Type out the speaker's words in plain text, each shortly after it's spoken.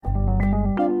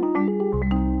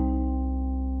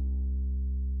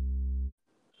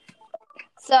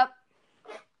up?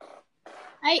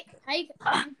 Hi,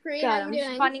 Priya. How I'm you just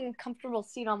doing? finding a comfortable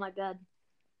seat on my bed.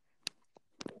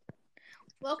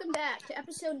 Welcome back to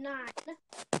episode 9.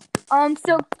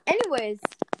 So anyways,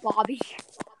 Bobby.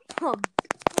 So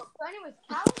anyways,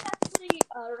 Cal is actually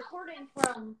recording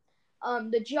from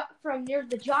from near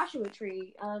the Joshua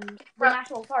Tree, the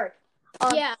national park.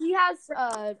 Yeah. He has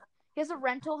a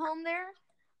rental home there,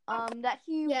 that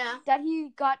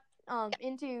he got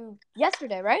into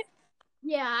yesterday, right?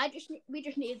 Yeah, we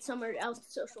just need somewhere else to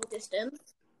social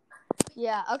distance.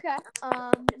 Yeah, okay.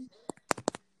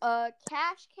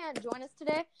 Cash can't join us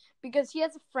today because he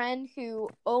has a friend who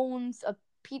owns a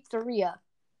pizzeria.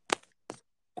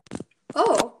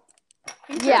 Oh,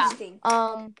 interesting.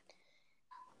 Yeah.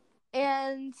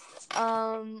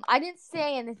 I didn't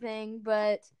say anything,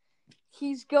 but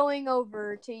he's going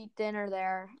over to eat dinner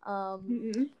there.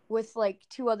 With like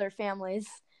 2 other families.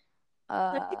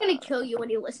 I'm gonna kill you when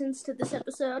he listens to this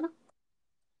episode.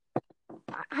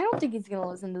 I don't think he's gonna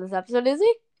listen to this episode, is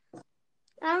he?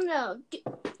 I don't know.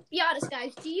 Be honest,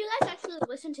 guys. Do you guys actually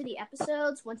listen to the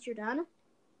episodes once you're done?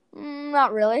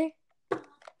 Not really.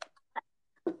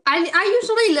 I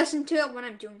usually listen to it when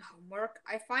I'm doing homework.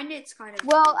 I find it's kind of...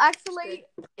 Well, actually,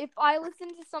 if I listen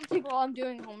to something while I'm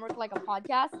doing homework, like a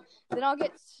podcast, then I'll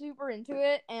get super into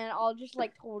it, and I'll just,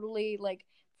 like, totally, like,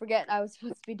 forget I was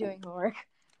supposed to be doing homework.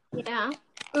 Yeah.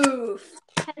 Oof.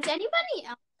 Has anybody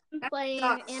else been playing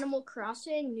Animal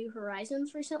Crossing New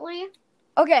Horizons recently?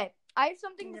 Okay, I have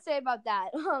something to say about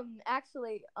that.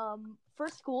 Actually, for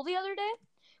school the other day,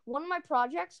 one of my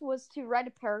projects was to write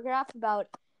a paragraph about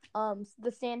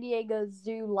the San Diego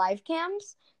Zoo live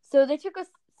cams. So they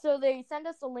sent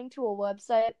us a link to a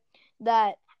website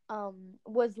that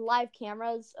was live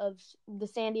cameras of the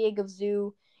San Diego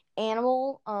Zoo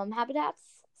animal habitats.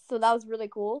 So that was really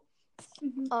cool.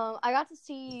 Mm-hmm. I got to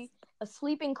see a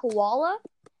sleeping koala.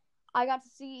 I got to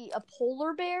see a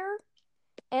polar bear.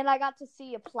 And I got to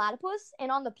see a platypus.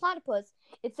 And on the platypus,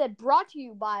 it said, brought to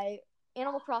you by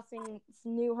Animal Crossing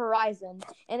New Horizon.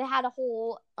 And it had a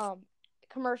whole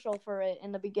commercial for it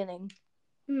in the beginning.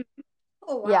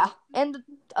 Oh, wow. Yeah. And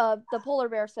the polar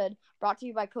bear said, brought to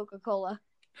you by Coca-Cola.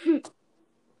 So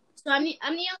I'm the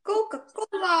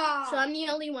Coca-Cola. So I'm the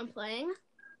only one playing?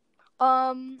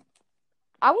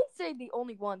 I wouldn't say the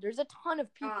only one. There's a ton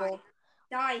of people.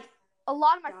 Die. A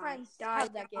lot of my friends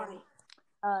have that game.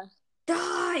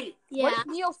 Die! Yeah. What is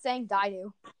Neil saying die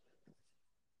to?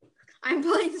 I'm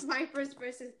playing snipers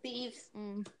versus thieves.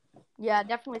 Yeah,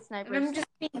 definitely snipers. And I'm just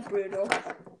being brutal.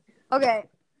 Okay.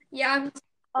 Yeah,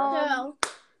 So,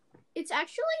 it's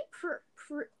actually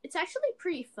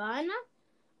pretty fun.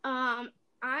 I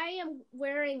am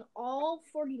wearing all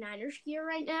 49ers gear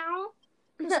right now.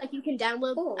 Because like you can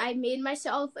download. I made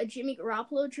myself a Jimmy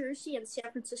Garoppolo jersey and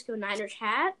San Francisco Niners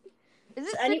hat. Is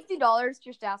it $60?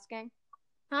 Just asking.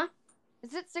 Huh?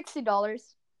 Is it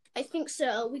 $60? I think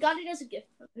so. We got it as a gift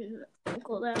from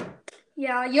Uncle though.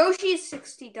 Yeah, Yoshi's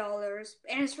 $60,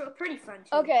 and it's pretty fun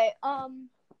too. Okay,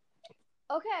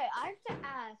 okay, I have to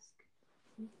ask.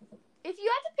 If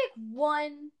you had to pick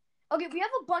one, okay, we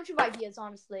have a bunch of ideas,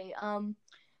 honestly.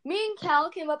 Me and Cal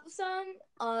came up with some.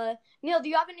 Neil, do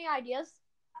you have any ideas?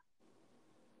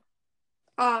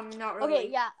 Not really. Okay,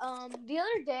 yeah. The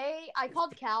other day I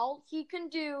called Cal. He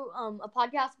couldn't do a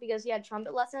podcast because he had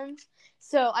trumpet lessons.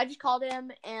 So I just called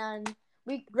him and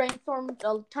we brainstormed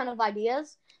a ton of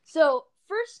ideas. So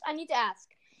first I need to ask,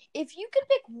 if you could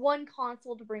pick one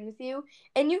console to bring with you,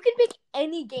 and you could pick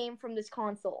any game from this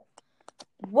console,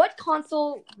 what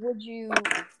console would you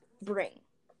bring?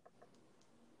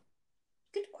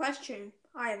 Good question.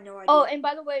 I have no idea. Oh, and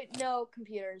by the way, no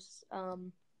computers.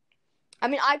 I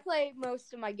mean, I play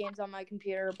most of my games on my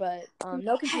computer, but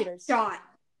no computers for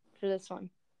this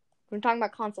one. We're talking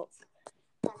about consoles.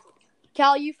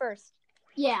 Cal, you first.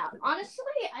 Yeah, honestly,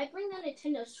 I bring the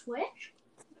Nintendo Switch,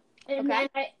 and then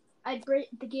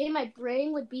the game I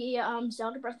bring would be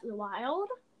Zelda Breath of the Wild.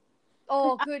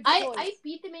 Oh, good choice. I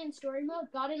beat the main story mode,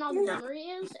 got in all the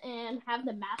memories, and have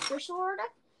the Master Sword.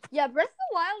 Yeah, Breath of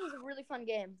the Wild is a really fun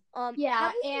game. Yeah,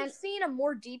 have you seen a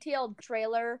more detailed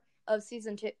trailer of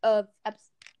season 2 of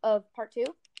part 2?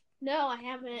 No, I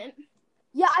haven't.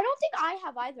 Yeah, I don't think I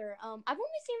have either. I've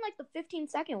only seen like the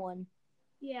 15-second one.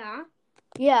 Yeah.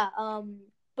 Yeah.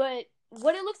 But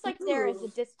what it looks like there is a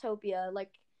dystopia,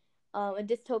 like a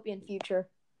dystopian future.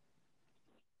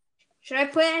 Should I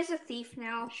play as a thief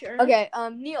now? Sure. Okay.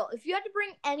 Neil, if you had to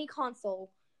bring any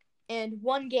console and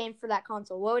one game for that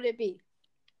console, what would it be?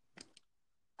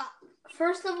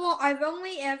 First of all, I've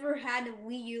only ever had a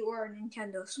Wii U or a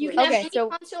Nintendo Switch. You can have any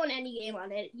console and any game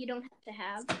on it. You don't have to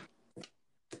have.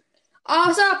 So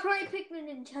I'll probably pick the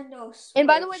Nintendo Switch. And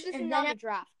by the way, this is and not then a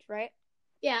draft, right?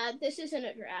 Yeah, this isn't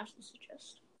a draft. This is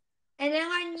just. And then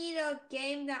I need a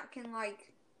game that can I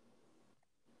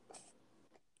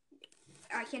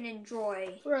can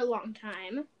enjoy for a long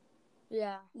time.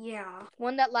 Yeah. Yeah.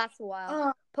 One that lasts a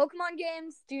while. Pokemon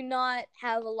games do not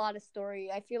have a lot of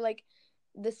story. I feel like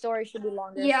the story should be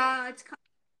longer. Yeah,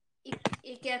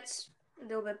 it gets a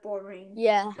little bit boring.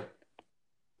 Yeah.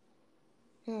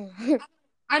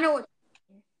 I know what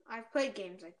you mean. I've played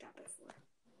games like that before.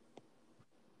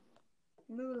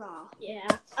 Moolah. Yeah.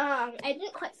 I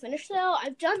didn't quite finish though.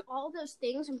 I've done all those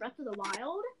things in Breath of the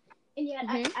Wild, and yet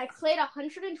I played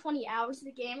 120 hours of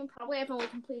the game, and probably I've only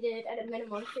completed at a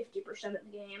minimum 50% of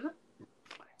the game.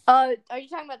 Are you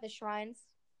talking about the shrines?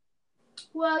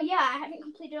 Well, yeah, I haven't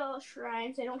completed all the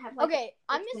shrines. I don't have Okay,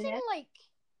 I'm missing like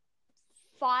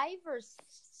 5 or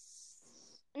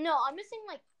no, I'm missing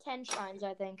like 10 shrines,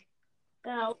 I think.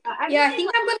 No. I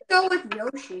think I'm gonna go with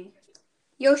Yoshi.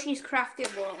 Yoshi's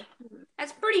Crafted World.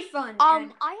 That's pretty fun. I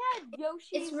had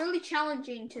Yoshi's. It's really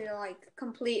challenging to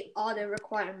complete all the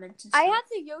requirements. I had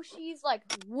the Yoshi's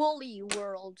Woolly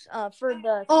World for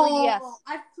the 3DS.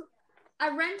 I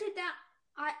rented that.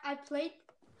 I played.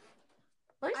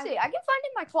 Let me see. I can find it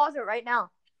in my closet right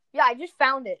now. Yeah, I just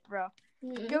found it, bro.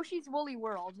 Mm-hmm. Yoshi's Woolly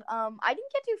World. I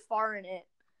didn't get too far in it.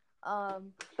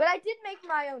 But I did make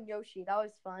my own Yoshi. That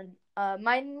was fun.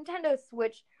 My Nintendo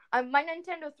Switch, my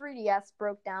Nintendo 3DS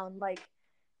broke down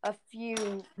a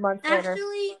few months later.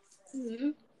 Actually,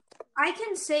 I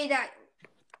can say that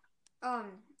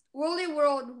Woolly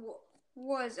World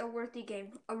was a worthy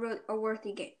game, a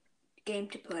worthy game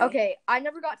to play. Okay, I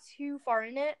never got too far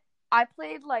in it. I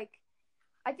played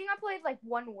I think I played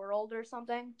one world or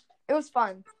something. It was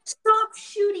fun. Stop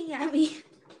shooting at me.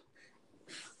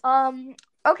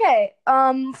 Okay,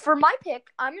 for my pick,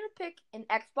 I'm gonna pick an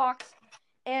Xbox,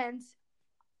 and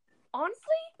honestly,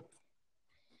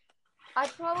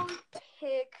 I'd probably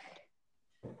pick.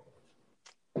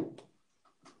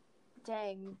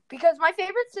 Dang, because my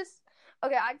favorite's just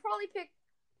okay. I'd probably pick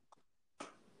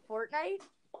Fortnite,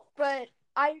 but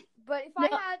if I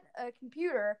had a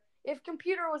computer, if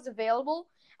computer was available,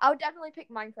 I would definitely pick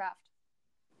Minecraft.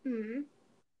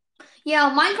 Yeah,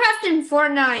 Minecraft and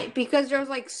Fortnite, because there's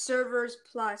servers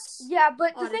plus. Yeah,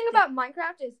 but the thing about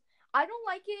Minecraft is I don't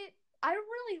like it. I don't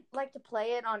really like to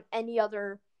play it on any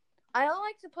other. I don't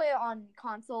like to play it on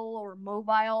console or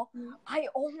mobile. I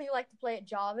only like to play it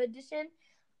Java Edition.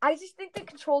 I just think the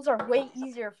controls are way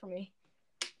easier for me.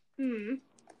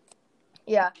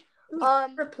 Yeah.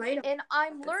 And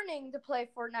I'm learning to play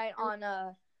Fortnite on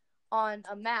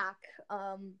a Mac.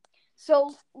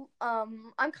 So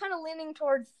I'm kind of leaning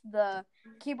towards the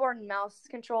keyboard and mouse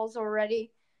controls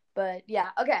already. But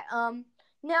yeah, okay.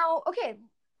 Now, okay,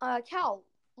 Cal,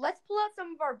 let's pull out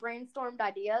some of our brainstormed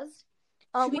ideas.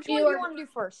 Which one do you want to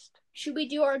do first? Should we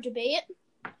do our debate?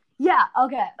 Yeah,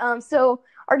 okay. So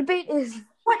our debate is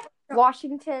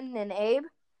Washington and Abe.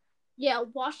 Yeah,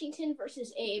 Washington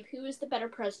versus Abe. Who is the better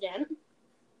president?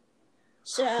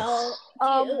 So,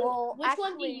 which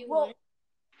one do you want?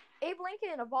 Abe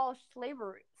Lincoln abolished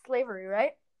slavery,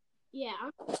 right?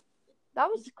 Yeah. That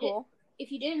was cool.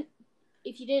 If you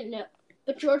didn't know,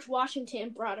 but George Washington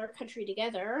brought our country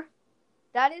together.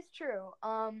 That is true.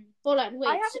 Hold on, wait.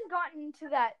 I haven't gotten to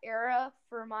that era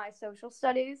for my social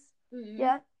studies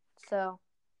yet, so.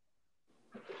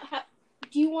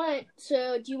 Do you want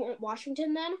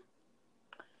Washington then?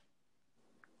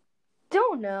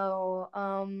 Don't know.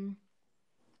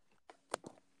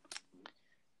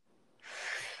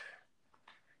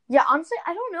 Yeah, honestly,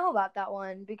 I don't know about that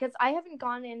one because I haven't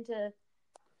gone into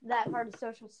that hard of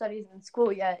social studies in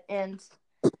school yet, and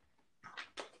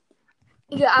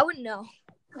yeah, I wouldn't know.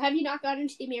 Have you not gotten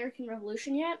into the American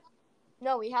Revolution yet?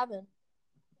 No, we haven't.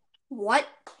 What?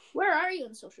 Where are you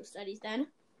in social studies then?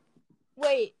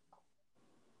 Wait.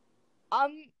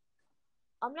 I'm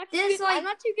not too good. I'm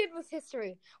not too good with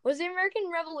history. Was the American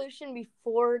Revolution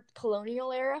before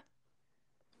colonial era?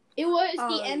 It was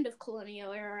the end of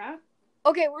colonial era.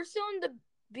 Okay, we're still in the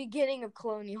beginning of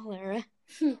colonial era.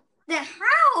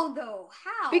 How though?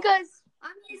 How? Because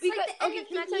it's the end of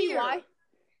can I the tell year. you why?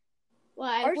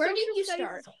 Why? Our Where did you social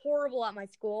start? studies is horrible at my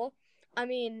school. I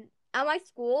mean, at my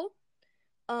school,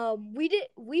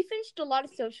 we finished a lot of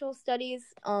social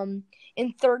studies in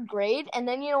 3rd grade, and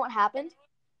then you know what happened?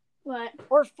 What?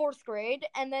 Or 4th grade,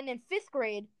 and then in 5th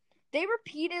grade, they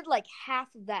repeated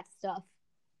half of that stuff.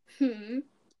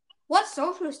 What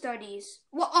social studies?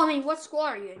 What school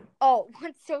are you in? Oh,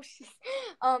 what social?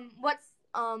 I'm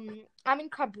in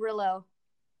Cabrillo.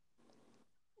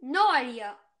 No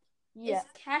idea. Yeah. Is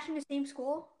Cash in the same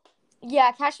school?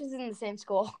 Yeah, Cash is in the same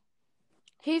school.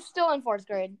 He's still in 4th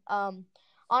grade.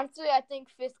 Honestly, I think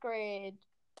 5th grade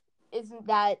isn't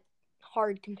that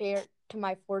hard compared to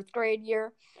my 4th grade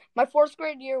year. My 4th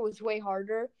grade year was way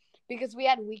harder because we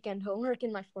had weekend homework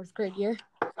in my 4th grade year.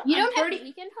 You don't have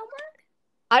weekend homework?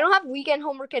 I don't have weekend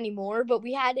homework anymore, but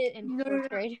we had it in 4th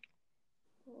grade.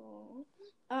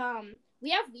 We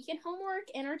have weekend homework,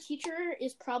 and our teacher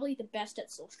is probably the best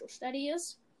at social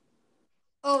studies.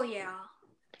 Oh yeah.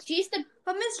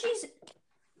 But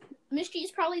Miss G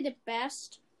is probably the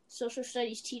best social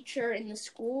studies teacher in the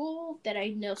school that I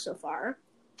know so far.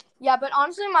 Yeah, but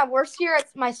honestly, my worst year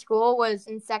at my school was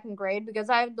in 2nd grade because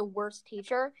I had the worst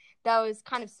teacher that was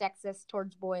kind of sexist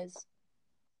towards boys.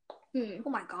 Oh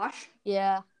my gosh.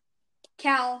 Yeah.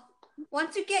 Cal,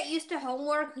 once you get used to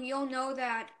homework, you'll know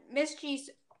that Miss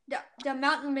G's the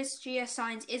amount Miss G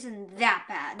assigns isn't that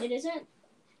bad. It isn't?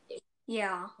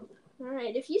 Yeah.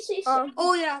 Alright, if you say so.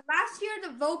 Oh yeah, last year the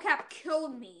vocab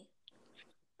killed me.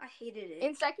 I hated it.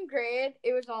 In 2nd grade,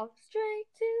 it was all straight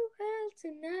to hell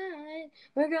tonight.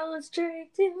 We're going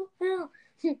straight to hell.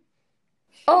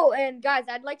 Oh, and guys,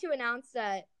 I'd like to announce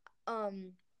that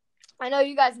I know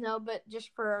you guys know, but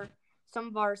just for some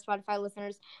of our Spotify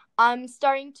listeners, I'm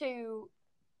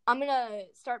gonna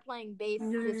start playing bass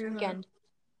this weekend.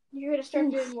 You're gonna start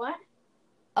doing what?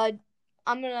 I'm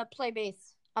gonna play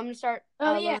bass. I'm gonna start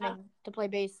learning to play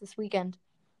bass this weekend.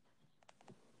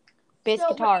 Bass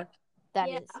guitar. That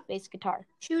is bass guitar.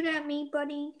 Shoot at me,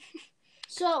 buddy.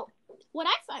 So,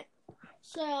 I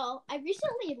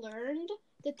recently learned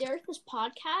that there's this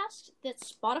podcast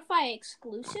that's Spotify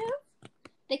exclusive.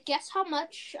 That guess how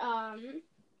much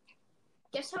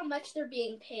they're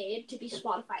being paid to be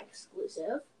Spotify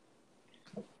exclusive.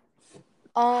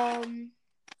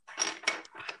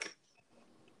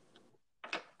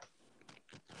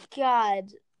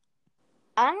 God,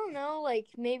 I don't know. Like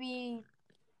maybe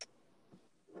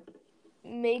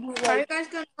like. Are you guys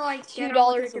gonna like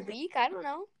 $2 a week? I don't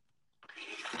know.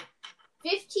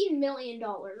 $15 million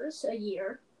a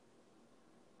year.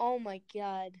 Oh my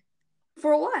god.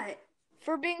 For what?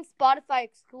 For being Spotify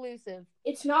exclusive.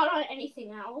 It's not on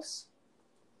anything else.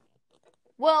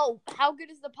 Well, how good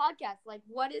is the podcast? Like,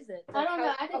 what is it? Like, I don't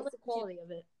know. What's the quality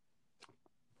of it?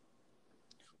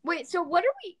 Wait, so what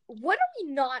are we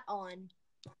not on?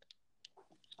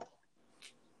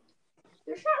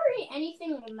 There's not really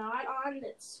anything we're not on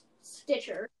that's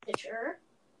Stitcher.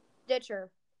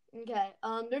 Okay.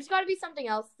 There's got to be something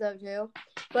else though too.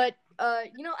 But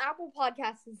Apple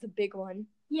Podcasts is the big one.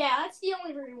 Yeah, that's the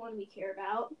only one we care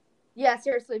about. Yeah,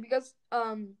 seriously, because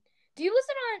do you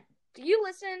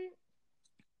listen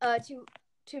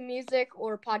to music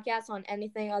or podcasts on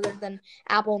anything other than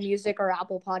Apple Music or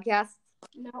Apple Podcasts?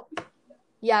 No.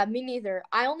 Yeah, me neither.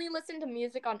 I only listen to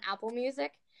music on Apple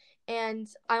Music, and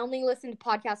I only listen to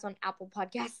podcasts on Apple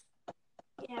Podcasts.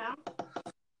 Yeah.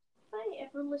 Have I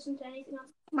ever listened to anything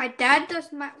else? My dad does.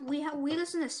 We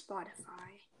listen to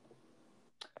Spotify.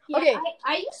 Yeah, okay.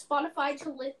 I use Spotify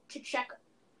to check.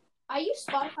 I use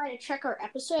Spotify to check our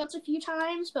episodes a few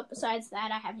times, but besides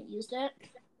that, I haven't used it.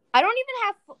 I don't even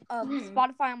have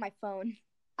Spotify on my phone.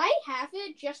 I have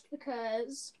it just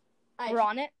because we're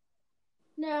on it.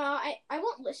 No, I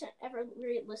won't ever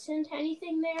really listen to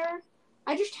anything there.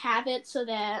 I just have it so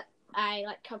that I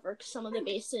cover some of the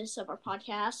basis of our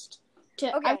podcast.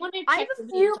 Okay. I have a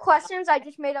few questions I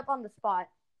just made up on the spot.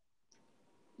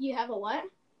 You have a what?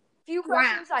 Few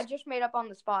questions I just made up on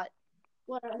the spot.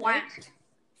 What are they?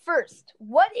 First,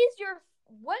 what is your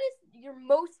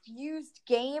most used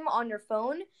game on your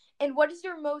phone, and what is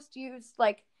your most used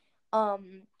app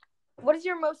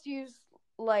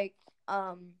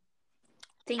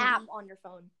on your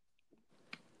phone?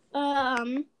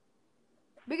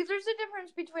 Because there's a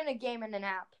difference between a game and an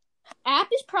app.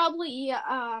 App is probably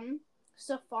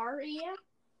Safari.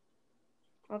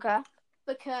 Okay.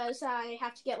 Because I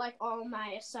have to get all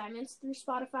my assignments through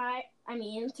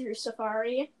through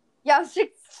Safari. Yeah.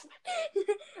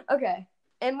 Okay.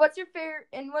 And what's your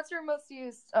most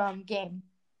used game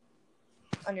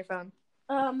on your phone?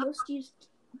 Most used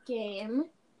game.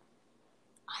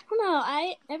 I don't know.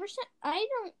 I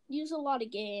don't use a lot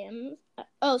of games.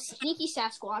 Sneaky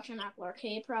Sasquatch on Apple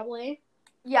Arcade probably.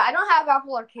 Yeah, I don't have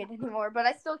Apple Arcade anymore, but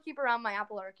I still keep around my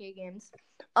Apple Arcade games.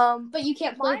 But you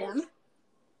can't play them.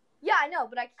 Yeah, I know,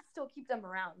 but I still keep them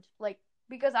around,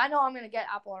 because I know I'm gonna get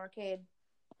Apple Arcade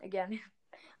again.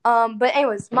 But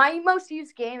anyways, my most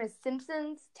used game is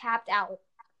Simpsons Tapped Out.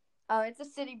 It's a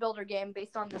city builder game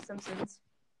based on The Simpsons.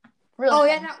 Really? Oh,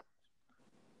 fun. yeah.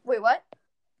 Wait, what?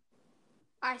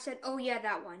 I said, oh yeah,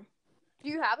 that one. Do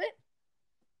you have it?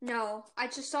 No, I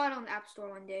just saw it on the App Store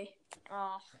one day.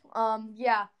 Oh,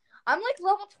 yeah. I'm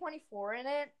level 24 in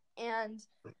it, and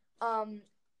I'm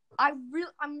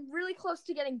really close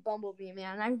to getting Bumblebee,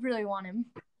 man. I really want him.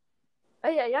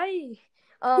 Okay.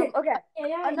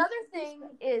 Another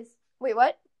thing is wait,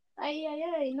 what?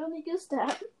 No me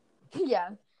gusta.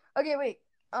 Yeah. Okay, wait.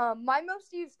 My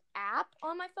most used app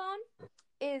on my phone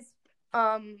is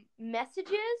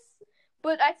Messages,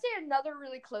 but I'd say another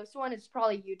really close one is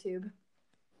probably YouTube.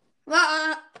 Well,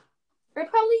 I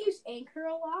probably use Anchor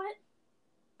a lot.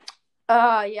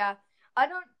 Yeah. I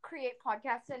don't create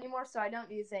podcasts anymore, so I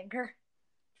don't use Anchor.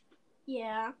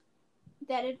 Yeah.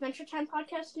 That Adventure Time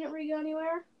podcast didn't really go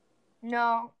anywhere?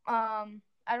 No,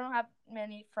 I don't have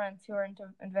many friends who are into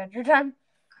Adventure Time.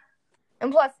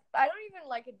 And plus, I don't even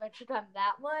like Adventure Time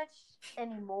that much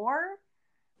anymore.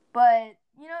 But,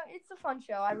 you know, it's a fun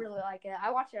show. I really like it.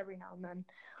 I watch it every now and then.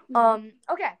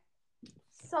 Okay.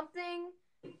 Something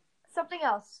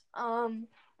else.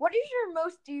 What is your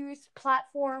most used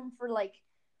platform for, like,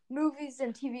 movies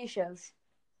and TV shows?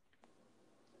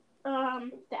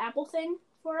 The Apple thing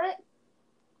for it?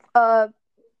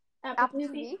 Apple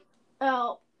TV?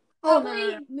 Oh,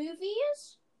 probably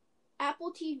movies,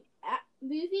 Apple TV,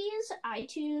 movies,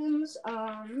 iTunes,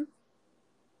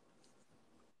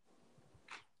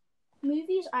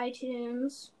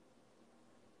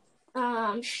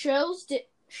 shows,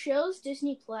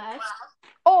 Disney Plus.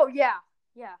 Oh, yeah.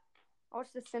 I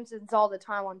watch The Simpsons all the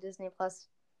time on Disney Plus.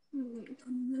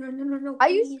 No.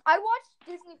 I watch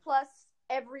Disney Plus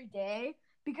every day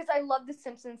because I love The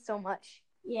Simpsons so much.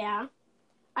 Yeah.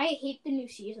 I hate the new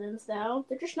seasons, though.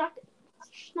 They're just not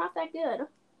that good.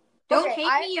 Don't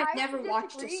hate me. I've never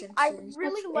watched The Simpsons. I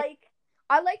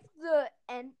like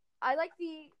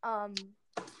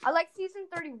season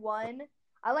 31.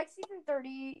 I like season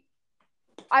 30.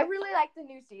 I really like the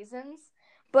new seasons,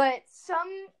 but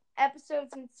some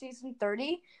episodes in season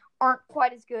 30 aren't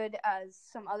quite as good as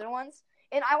some other ones.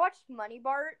 And I watched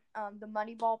Moneyball, the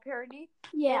Moneyball parody.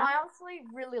 Yeah. And I honestly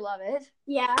really love it.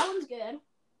 Yeah, that one's good.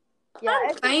 Yeah,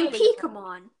 I'm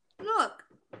Pokemon. Look,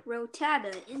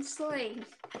 Rotata in Slade.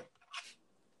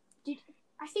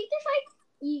 I think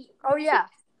there's oh yeah,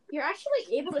 you're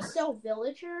actually able to sell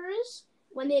villagers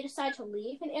when they decide to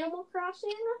leave in Animal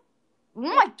Crossing. Oh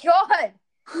my god!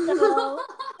 So,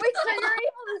 wait, so you're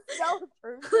able to sell a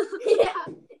person? Yeah,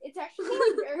 it's actually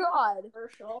very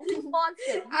controversial.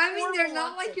 Monster. I mean, they're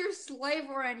not like your slave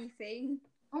or anything.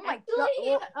 Oh my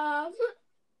Actually, god!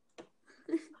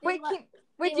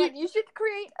 Wait, dude, you should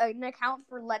create an account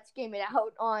for Let's Game It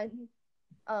Out on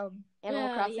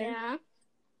Animal Crossing. Yeah.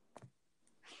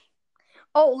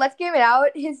 Oh, Let's Game It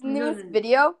Out. His newest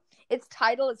video, its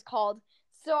title is called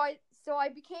So I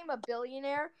Became a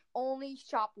Billionaire Only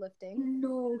Shoplifting.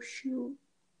 No, shoot.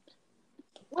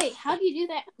 Wait, how do you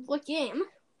do that? What game?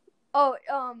 Oh,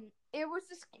 it was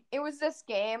this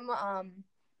game.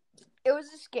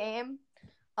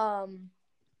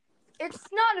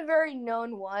 It's not a very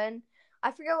known one.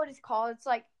 I forget what it's called. It's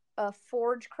like a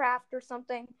Forgecraft or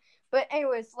something. But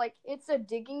anyways, like it's a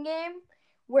digging game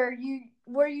where you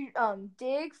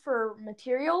dig for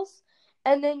materials,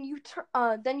 and then you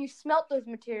smelt those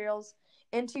materials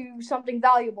into something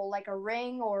valuable, like a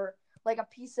ring or like a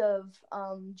piece of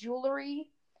jewelry,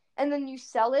 and then you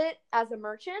sell it as a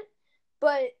merchant.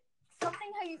 But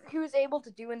something he was able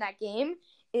to do in that game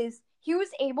is he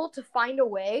was able to find a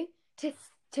way to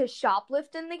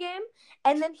shoplift in the game,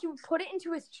 and then he would put it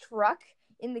into his truck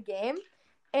in the game,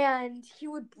 and he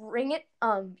would bring it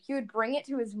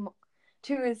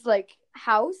to his like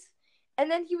house,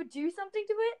 and then he would do something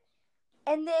to it,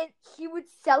 and then he would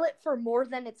sell it for more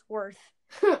than it's worth.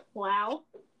 Wow.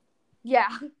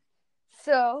 Yeah.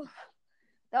 So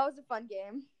that was a fun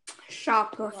game.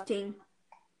 Shoplifting.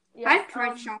 Yeah, I've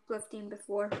tried shoplifting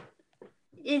before.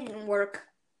 It didn't work.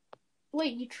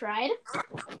 Wait, you tried?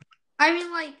 I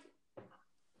mean, like,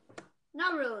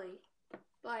 not really.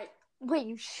 But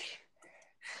wait,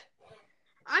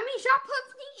 I mean,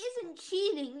 shoplifting isn't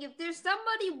cheating if there's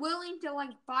somebody willing to,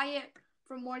 like, buy it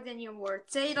for more than you're worth.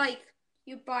 Say, like,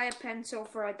 you buy a pencil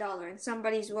for $1 and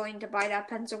somebody's willing to buy that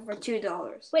pencil for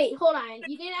 $2. Wait, hold on.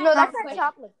 You didn't answer no, that's the not question.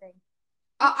 shoplifting.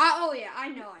 Oh yeah, I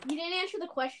know it. You didn't answer the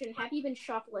question. Have you been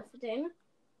shoplifting?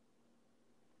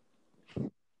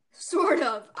 Sort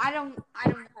of. I don't know.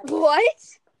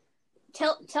 What?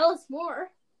 Tell us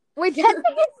more. Wait, that's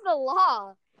against the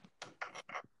law.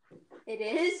 It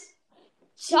is?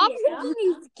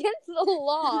 Shoplifting is against the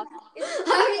law.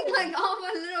 I mean, like, oh,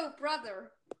 my little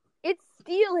brother. It's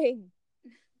stealing.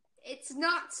 It's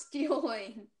not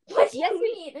stealing. What do you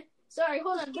mean? Sorry,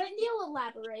 hold on. Let Neil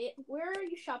elaborate. Where are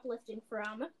you shoplifting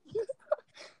from?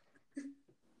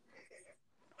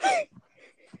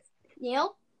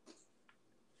 Neil?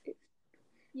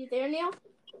 You there, Neil?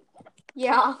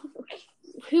 Yeah.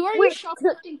 Who are you Wait.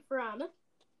 shoplifting from?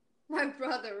 My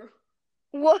brother.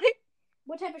 What?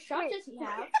 What type of shop Wait. does he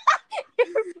have?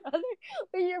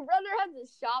 Your brother has a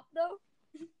shop though?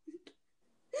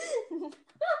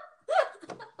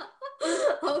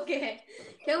 Okay.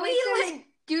 Can we like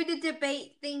do the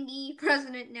debate thingy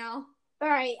president now? All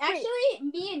right. Actually,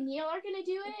 me and Neil are gonna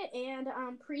do it, and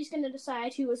Pre's gonna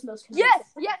decide who was most convincing.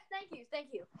 Yes,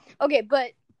 thank you. Okay,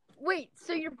 but wait,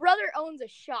 so your brother owns a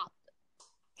shop.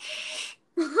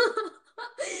 Can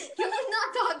we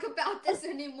not talk about this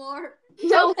anymore?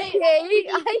 No, Okay, we need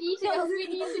I the details. don't We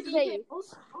need the say.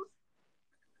 details.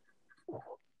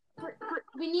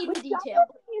 We need the But details.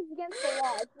 shoplifting is against the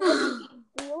law. It's like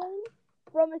stealing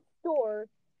from a store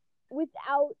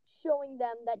without showing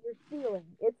them that you're stealing.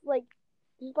 It's like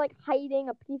just like hiding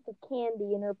a piece of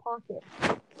candy in her pocket.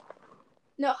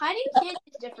 No, hiding candy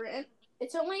is different.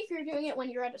 It's only if you're doing it when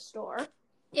you're at a store.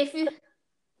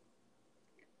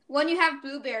 When you have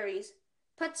blueberries,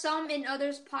 put some in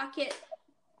others' pocket.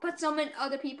 Put some in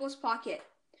other people's pocket.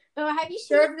 Oh, have you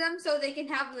seen? Serve them so they can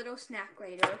have a little snack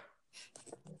later.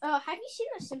 Oh, have you seen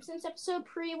the Simpsons episode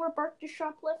where Bart is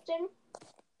shoplifting?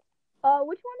 Which one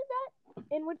is that?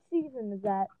 In which season is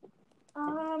that?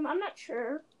 I'm not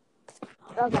sure.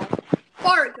 Okay.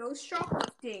 Bart goes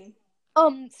shoplifting.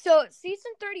 So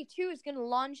season 32 is gonna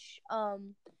launch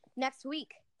next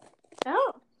week.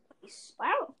 Oh,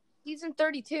 wow. Season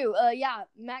 32. Yeah,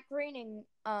 Matt Groening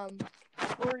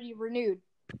already renewed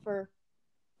for.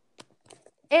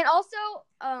 And also,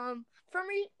 from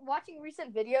watching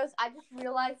recent videos, I just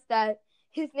realized that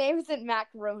his name isn't Matt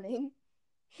Groening.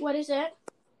 What is it?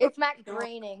 It's Matt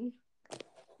Groening.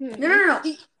 No.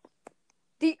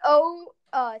 The O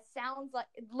sounds like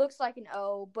it looks like an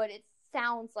O, but it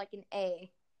sounds like an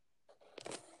A.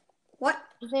 What?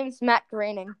 His name is Matt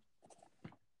Groening.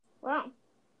 Wow.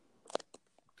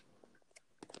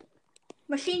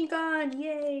 Machine gun!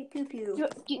 Yay! Pew pew.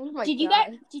 Oh my Did you God.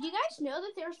 guys know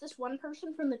that there's this one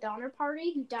person from the Donner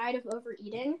Party who died of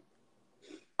overeating?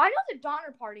 I know the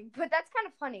Donner Party, but that's kind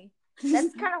of funny.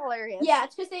 That's kind of hilarious. Yeah,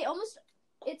 it's because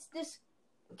it's this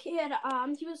kid.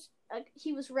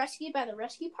 He was rescued by the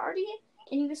rescue party,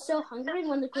 and he was so hungry. And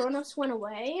when the grown-ups went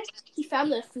away, he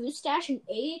found the food stash and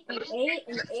ate and ate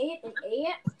and ate and ate,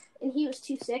 and he was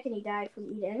too sick and he died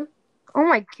from eating. Oh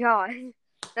my God.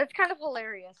 That's kind of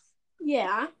hilarious.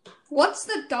 Yeah, What's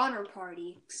the Donner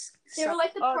Party? they were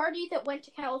like the party that went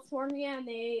to California and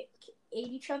they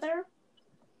ate each other.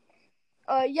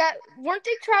 Yeah, weren't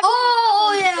they traveling?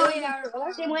 Oh yeah.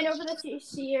 They went over to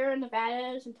Sierra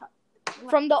Nevadas and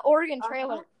From the Oregon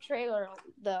trailer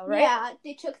though, right? Yeah,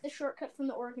 they took the shortcut from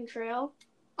the Oregon Trail.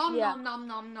 Yeah. Nom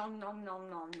nom nom nom nom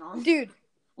nom nom. Dude,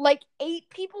 like 8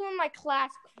 people in my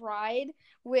class cried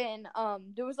when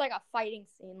there was like a fighting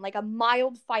scene, like a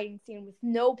mild fighting scene with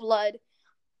no blood.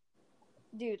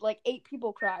 Dude, like 8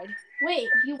 people cried. Wait,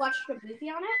 you watched a movie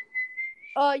on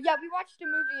it? Yeah, we watched a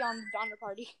movie on the Donner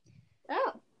Party.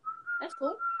 Oh, that's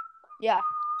cool. Yeah.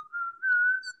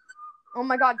 Oh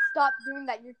my God, stop doing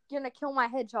that. You're gonna kill my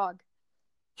hedgehog.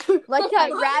 Like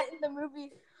that rat in the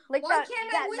movie. Like Why that,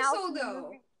 can't that I mouse whistle in the though?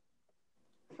 movie.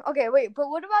 Okay, wait, but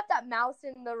what about that mouse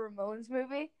in the Ramones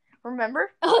movie?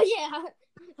 Remember? Oh yeah.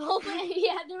 Oh my,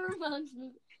 yeah, the Ramones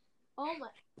movie. Oh my,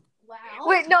 wow.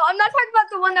 Wait, no, I'm not talking about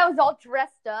the one that was all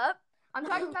dressed up. I'm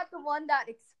talking about the one that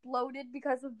exploded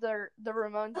because of the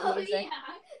Ramones music.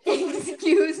 Yeah.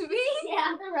 Excuse me?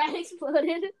 Yeah, the rat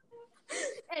exploded.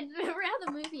 And remember how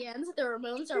the movie ends? The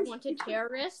Ramones are wanted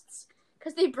terrorists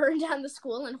because they burn down the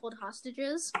school and hold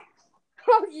hostages.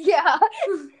 Oh yeah.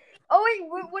 Oh wait,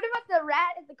 what about the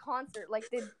rat at the concert? Like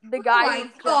the guy who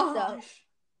was dressed up.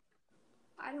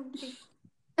 I don't think.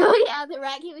 Oh yeah, the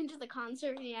rat came into the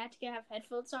concert and he had to have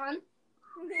headphones on.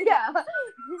 Yeah.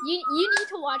 You need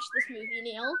to watch this movie,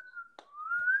 Neil.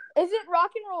 Is it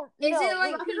Rock and Roll? Is no, it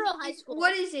like Rock and Roll High School.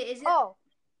 What is it? Is it Oh,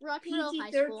 Rock and Roll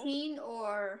High School? PG-13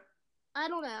 or? I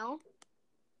don't know.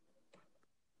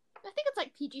 I think it's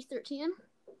like PG-13.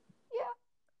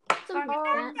 Yeah. Something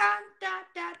like that.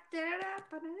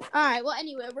 Alright, well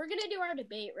anyway, we're gonna do our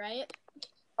debate, right?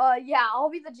 yeah, I'll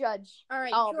be the judge.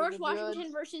 Alright, I'll be George the Washington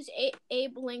judge. versus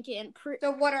Abe Lincoln.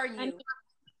 So what are you?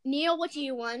 Neil, what do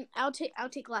you want? I'll take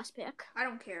last pick. I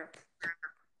don't care.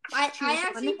 I Choose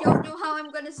actually one. don't know how I'm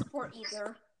gonna support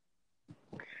either.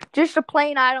 Just a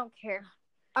plain I don't care.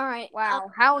 Alright.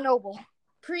 Wow, how noble.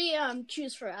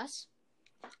 Choose for us.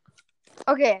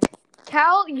 Okay,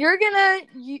 Cal, you're gonna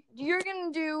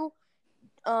do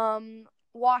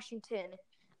Washington.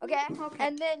 Okay?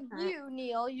 And then you,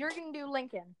 Neil, you're gonna do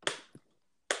Lincoln.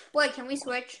 Wait, can we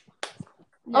switch?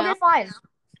 No. Okay, fine.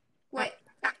 Wait,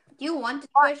 do you want to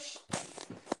switch?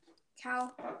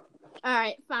 Cal. All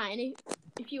right, fine.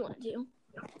 If you want to.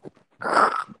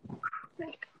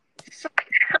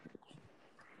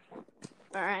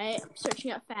 All right,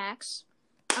 searching up facts.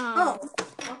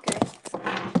 Okay.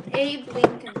 Abe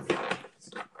Lincoln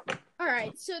facts. All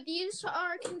right, so these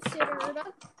are considered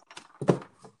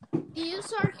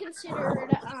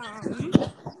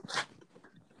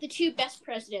the two best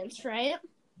presidents, right?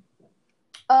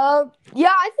 Yeah,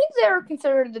 I think they're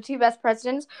considered the two best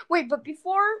presidents. Wait, but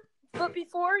before either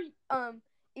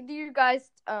you guys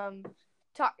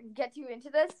get you into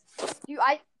this, do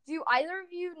either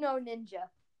of you know Ninja?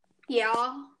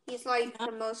 Yeah, he's like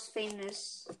the most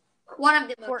famous, one of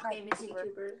the most Fortnite famous YouTuber.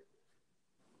 YouTubers.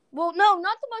 Well, no,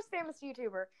 not the most famous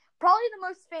YouTuber. Probably the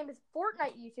most famous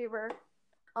Fortnite YouTuber.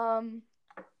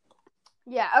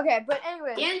 Yeah, okay, but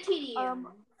anyways. And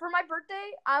TDM. For my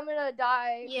birthday, I'm gonna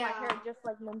dye Yeah. my hair just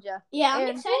like Ninja. Yeah, I'm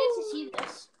And- excited to see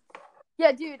this.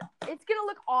 Yeah, dude, it's gonna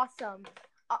look awesome.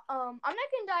 I'm not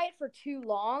gonna dye it for too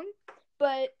long,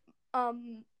 but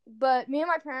me and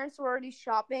my parents were already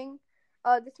shopping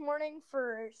this morning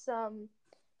for some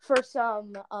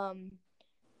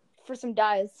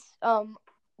dyes.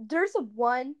 There's a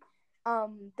one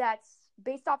that's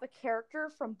based off a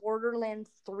character from Borderlands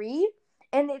 3,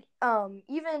 and it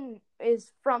even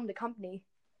is from the company.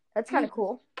 That's kind of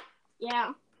cool.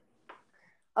 Yeah.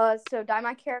 So dye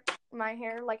my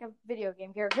hair like a video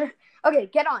game character. Okay,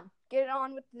 get on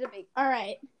with the debate. All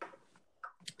right.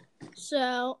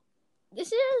 So,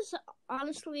 this is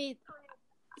honestly,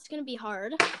 it's gonna be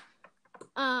hard.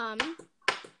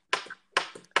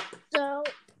 So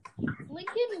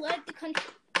Lincoln led the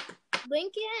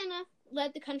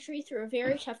country through a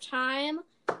very tough time.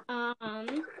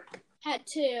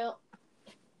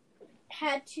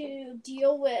 Had to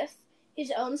deal with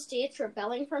his own states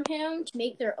rebelling from him to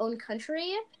make their own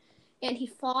country, and he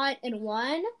fought and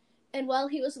won. And while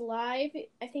he was alive,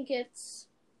 I think it's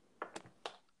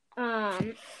what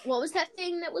was that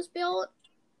thing that was built?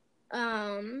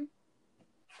 I'm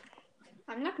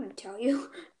not gonna tell you.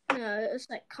 No, it was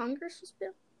like Congress was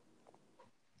built.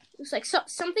 It was like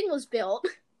something was built.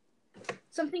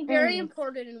 Something very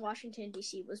important in Washington,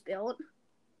 D.C. was built.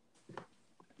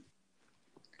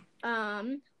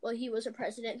 Well, he was a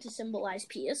president to symbolize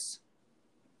peace.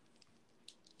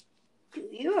 Do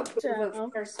you approve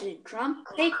of President Trump?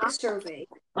 Take the survey.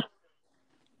 All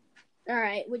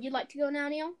right. Would you like to go now,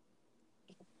 Neil?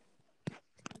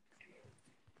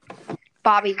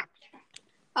 Bobby.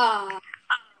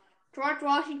 George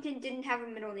Washington didn't have a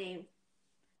middle name.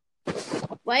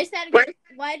 Why does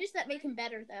that make him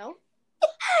better, though?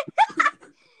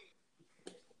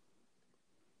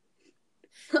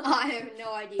 I have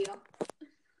no idea.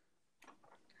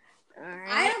 All right.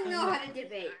 I don't know how to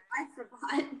debate. I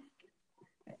forgot.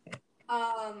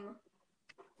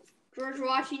 George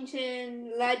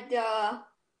Washington led the,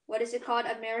 what is it called,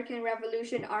 American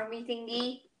Revolution Army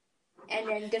thingy, and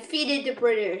then defeated the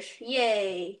British.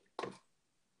 Yay.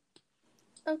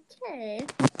 Okay.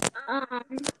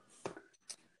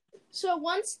 So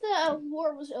once the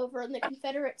war was over and the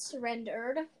Confederates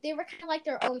surrendered, they were kind of like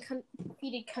their own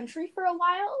defeated country for a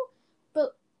while,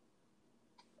 but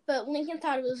Lincoln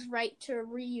thought it was right to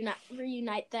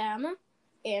reunite them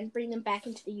and bring them back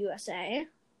into the USA.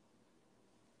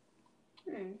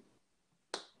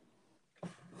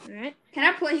 Alright. Can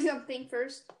I play something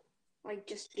first? Like,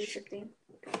 just do something.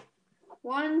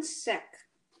 One sec.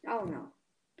 Oh,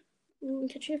 no.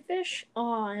 Catch a fish?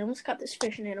 Oh, I almost caught this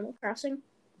fish in Animal Crossing.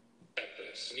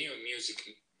 New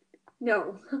music.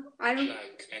 No. I don't.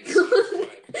 Like and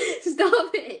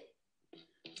Stop it.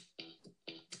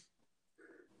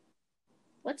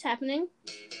 What's happening?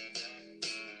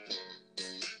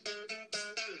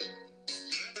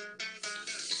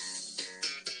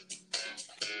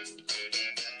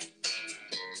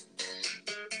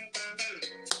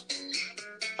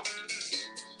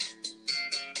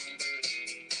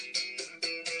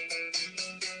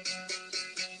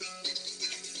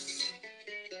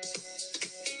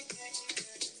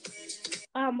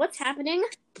 What's happening?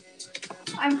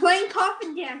 I'm playing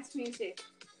coffin dance music.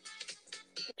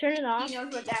 Turn it off. He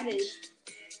knows what that is.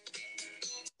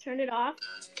 Turn it off.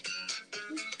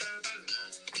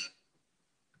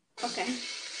 Okay.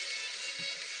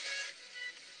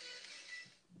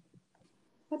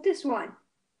 What this one?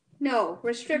 No,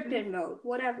 restricted mode.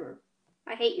 Whatever.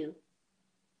 I hate you.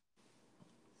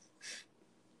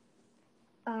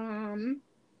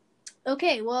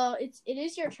 Okay, well, it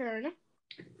is your turn.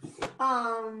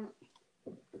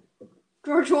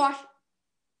 George Washington.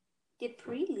 Did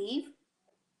Pre leave?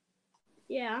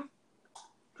 Yeah.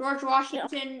 George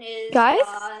Washington is Guys?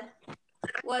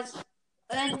 was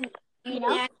then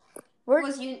We're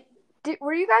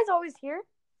Were you guys always here?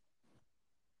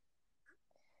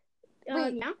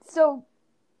 Wait, Yeah.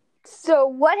 So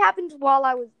what happened while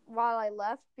I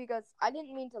left? Because I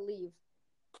didn't mean to leave.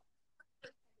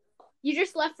 You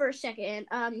just left for a second.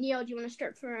 Neil, do you want to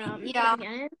start for Yeah.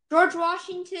 again? George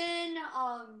Washington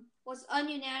was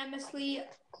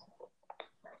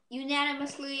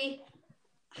unanimously,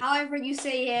 however you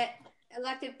say it,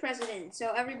 elected president.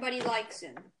 So everybody likes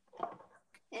him.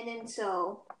 And then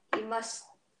so he must.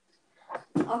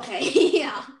 Okay,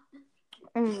 yeah.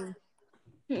 All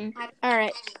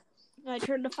right. I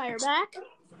turned the fire back.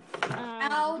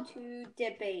 How to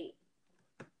debate.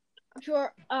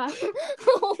 Sure.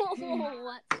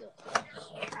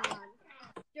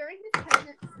 During his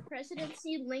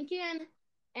presidency, Lincoln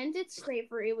ended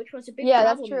slavery, which was a big Yeah,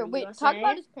 problem that's true. in the Wait, USA. talk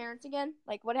about his parents again.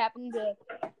 Like, what happened to?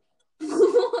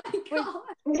 Oh my god.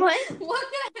 What? What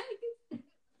the heck?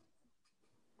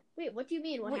 Wait, what do you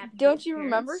mean? What happened? Don't to his you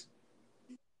remember? parents?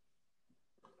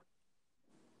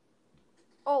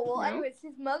 Oh well. No. Anyways,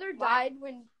 his mother died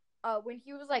when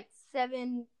he was like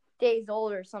 7 days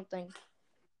old or something.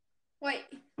 Wait,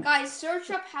 guys,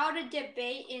 search up how to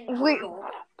debate in Wait. Google.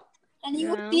 And you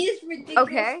No. will see this ridiculous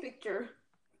Okay. picture.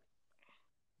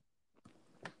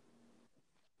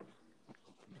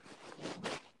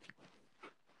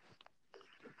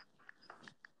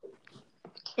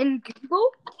 In Google?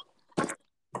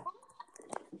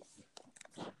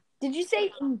 Did you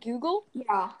say in Google?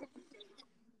 Yeah.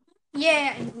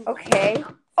 Yeah, in Google. Okay.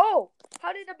 Oh,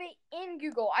 how to debate in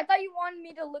Google. I thought you wanted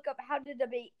me to look up how to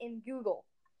debate in Google.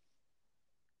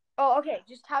 Oh, okay.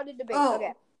 Just how to debate. Oh.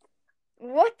 Okay.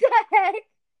 What the heck?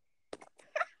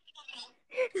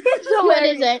 It's What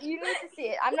is hilarious. it? You need to see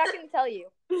it. I'm not going to tell you.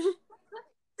 All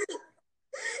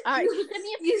right. You send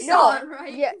me a You No. saw it,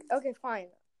 right? Yeah. Okay, fine.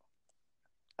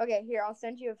 Okay, here. I'll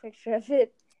send you a picture of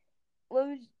it.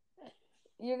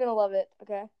 You're going to love it.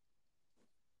 Okay.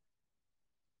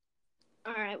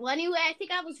 All right. Well, anyway, I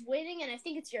think I was winning, and I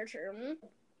think it's your turn,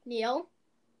 Neil.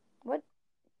 What?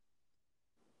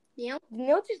 Neil? Did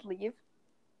Neil just leave?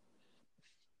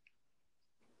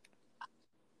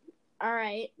 All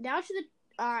right.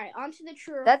 On to the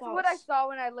true or That's false. what I saw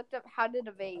when I looked up how to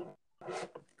debate.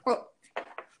 Oh.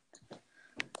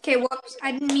 Okay, whoops.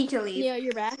 I didn't mean to leave. Neil,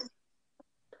 you're back.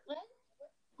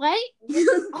 What?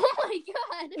 Oh my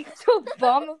god. So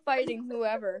Obama fighting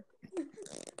whoever.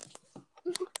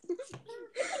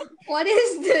 What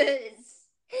is this?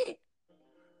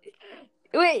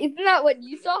 Wait, isn't that what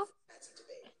you saw? That's a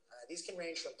debate. These can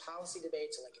range from policy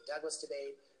debate to Lincoln Douglas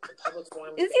debate to public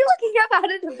forum Is debate, he looking up how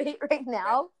to debate right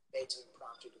now? debate to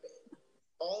impromptu debate.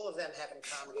 All of them have in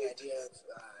common the idea of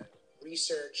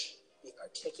research, being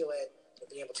articulate, and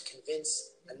being able to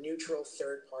convince a neutral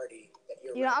third party that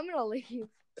you're You know, right. I'm gonna leave.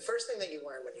 The first thing that you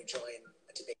learn when you join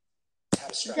a debate is how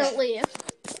to structure Don't leave.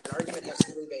 An argument has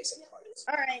three basic parts.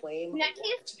 All right. Claim, In that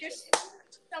warrant, case, just and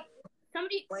impact.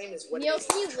 somebody. Claim is what Neil, it is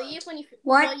can you you're trying leave to when you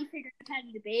What? while you figure out how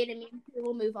to debate, and maybe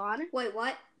we'll move on. Wait,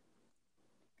 what?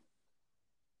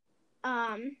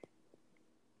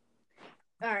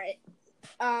 All right.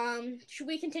 Should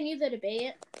we continue the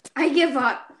debate? I give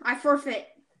up. I forfeit.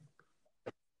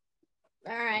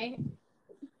 All right.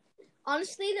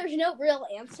 Honestly, there's no real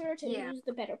answer to Yeah. who's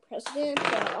the better president.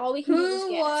 So all we can do is Who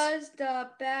guess. was the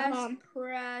best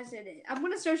president? I'm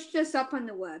gonna search this up on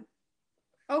the web.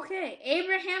 Okay,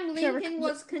 Abraham Lincoln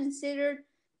was considered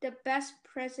the best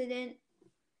president.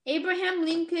 Abraham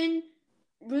Lincoln,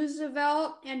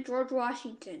 Roosevelt, and George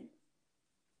Washington.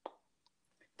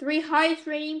 3 highest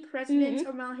rating presidents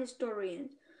among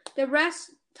historians. The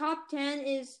rest, top 10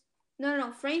 is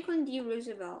Franklin D.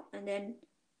 Roosevelt, and then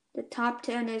the top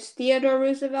 10 is Theodore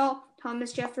Roosevelt,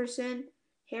 Thomas Jefferson,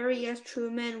 Harry S.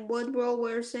 Truman, Woodrow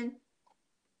Wilson,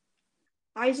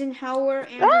 Eisenhower,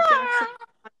 Andrew Jackson,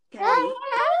 Kennedy.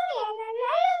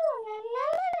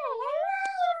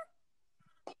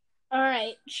 All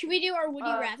right. Should we do our would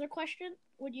you Uh, rather question?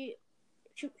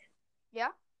 Yeah.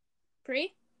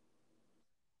 Pre?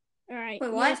 All right.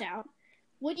 Wait, what? Neil's out.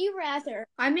 Would you rather?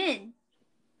 I'm in.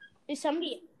 Is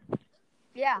somebody?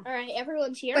 Yeah. All right.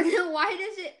 Everyone's here. But then why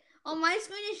does it on my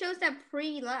screen it shows that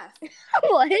pre left?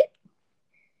 What?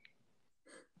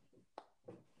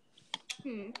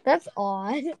 Hmm. That's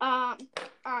odd. All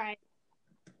right.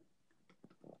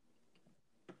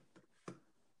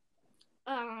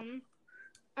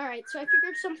 All right. So I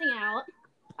figured something out.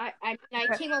 I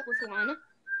came up with one.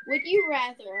 Would you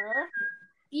rather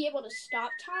be able to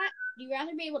stop time? Do you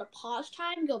rather be able to pause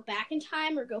time, go back in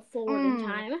time, or go forward in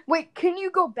time? Wait, can you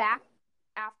go back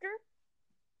after?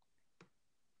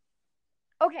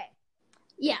 Okay.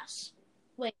 Yes.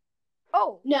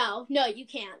 Oh. No, you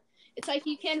can't. It's like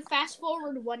you can fast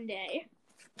forward one day,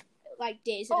 like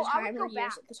days at Oh, a I would time go or years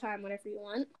back. at a time, whatever you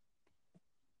want.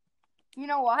 You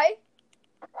know why?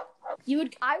 You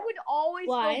would. I would always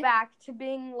Why? go back to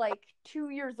being like 2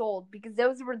 years old because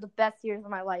those were the best years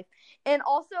of my life. And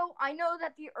also, I know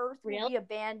that the Earth will Really? be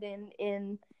abandoned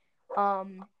in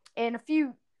a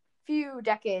few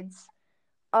decades.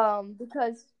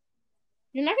 Because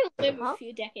You're not gonna live Huh? a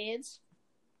few decades.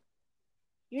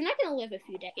 You're not gonna live a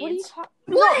few decades. what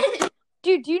are you talking? No,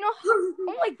 dude, do you know?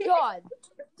 Oh my god,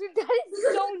 dude, that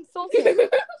is so insulting.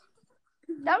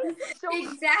 That was so.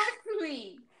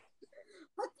 Exactly.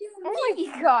 What do you Oh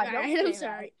mean? my god, Alright, don't I'm say that.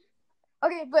 sorry.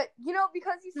 Okay, but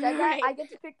because you said that, Alright. I get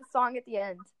to pick the song at the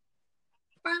end.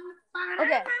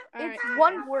 Okay, Alright. it's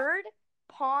one word.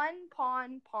 Pawn,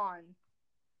 pawn, pawn.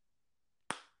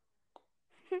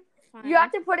 Fine. You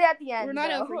have to put it at the end. We're not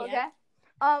though, over okay? yet.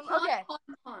 Okay.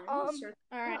 Sure.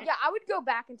 Alright. Yeah, I would go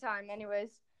back in time, anyways.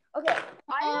 Okay.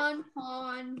 Pawn.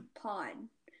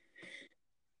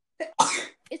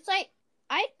 It's like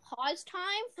I pause time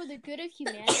for the good of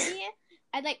humanity.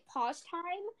 I like pause time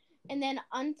and then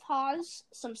unpause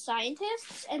some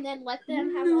scientists and then let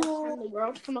them have all the time in the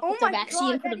world to come up Oh with a my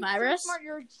vaccine god, for the that is so virus. smart.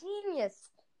 You're a genius.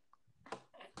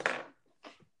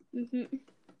 Mm-hmm.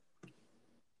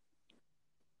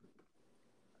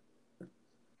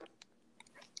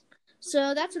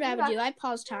 So that's what I would do. I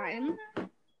pause time.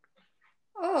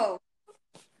 Oh,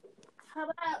 How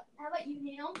about you,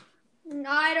 Neil?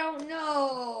 I don't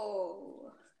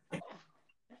know.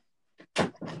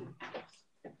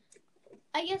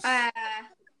 I guess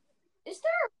is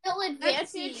there a real let's advantage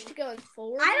see. to going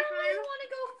forward? I in don't time? really want to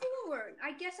go forward.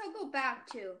 I guess I'll go back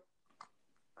too.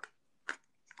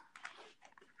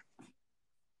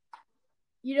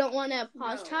 You don't want to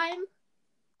pause No. time?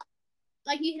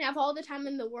 Like, you can have all the time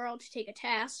in the world to take a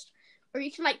test. Or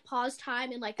you can, like, pause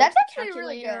time and, like, go That's to the actually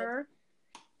really calculator.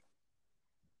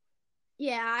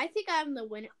 Yeah, I think I'm the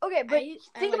winner. Okay, but I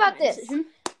think like about my this. decision.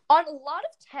 On a lot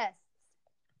of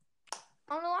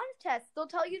tests, they'll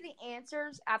tell you the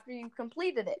answers after you've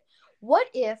completed it. What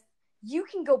if you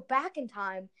can go back in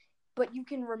time, but you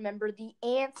can remember the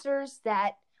answers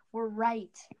that were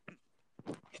right?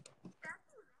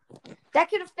 That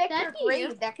could affect That'd your be-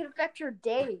 grade. That could affect your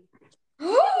day.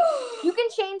 You can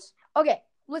change. Okay,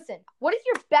 listen. What if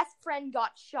your best friend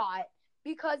got shot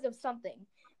because of something?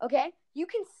 Okay, you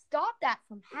can stop that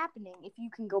from happening if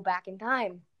you can go back in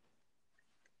time.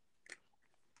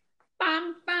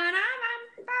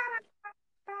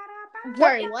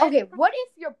 Sorry, what? Okay, what if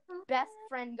your best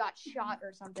friend got shot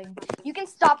or something? You can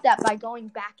stop that by going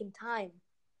back in time.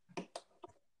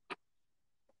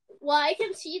 Well, I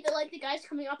can see that, like, the guy's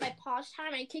coming up. I pause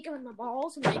time. I kick him in the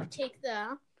balls and, like, take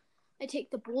the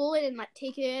bullet and, like,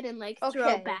 take it and, like, throw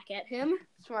Okay. it back at him.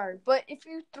 Smart. But if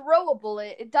you throw a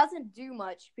bullet, it doesn't do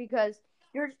much because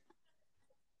you're.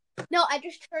 No, I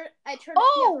turn it the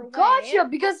Oh, other way. gotcha!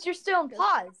 Because you're still in Because-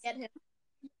 pause. Get him.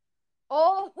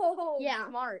 Oh, Yeah.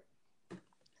 Smart.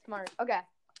 Okay.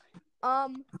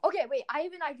 Okay, wait. I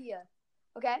have an idea.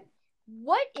 Okay.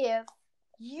 What if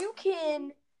you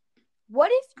can?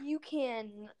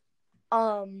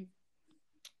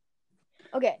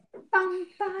 Okay.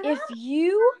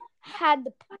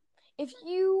 If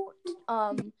you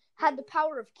had the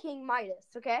power of King Midas,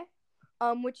 okay?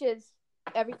 Which is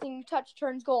everything you touch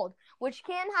turns gold, which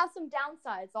can have some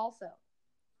downsides also.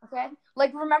 Okay?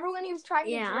 Like, remember when he was trying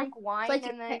to Yeah. drink wine Like-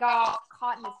 and then it got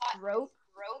caught in his throat?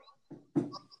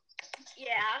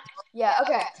 Yeah. Yeah,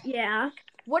 okay. Yeah.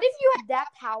 What if you had that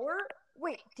power?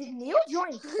 Wait, did Neil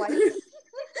join twice?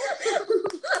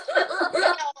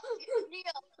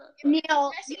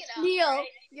 Neil, messing it up, Neil, right?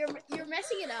 you're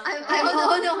messing it up. I'm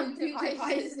on two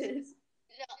devices.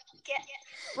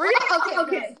 We're gonna,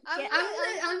 Okay. Yeah.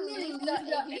 I'm gonna mute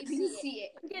it up. You can see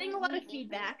it. I'm getting a lot of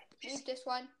feedback. Mute this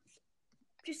one.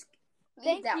 Just Leave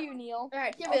Thank that you, one. Neil. all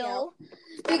right, Oh, Bill.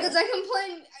 Because I can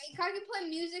play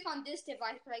music on this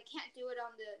device, but I can't do it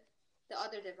on the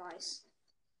other device.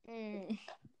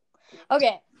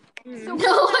 Okay. So No, would you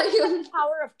I rather have don't. the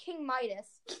power of King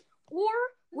Midas, or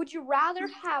would you rather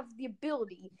have the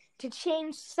ability to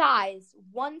change size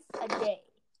once a day?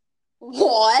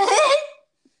 What?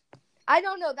 I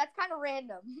don't know. That's kind of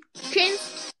random. Change.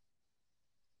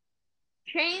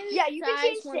 Yeah, you can size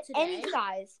change once to a any day.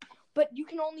 size, but you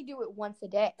can only do it once a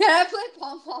day. Can I play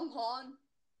Pom Pom Pom?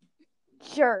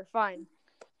 Sure, fine.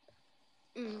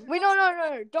 Wait,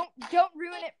 no. Don't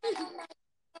ruin it.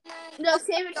 No,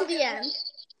 save it to the end.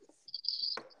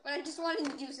 But I just wanted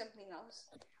to do something else.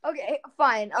 Okay,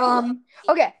 fine.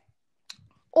 Okay.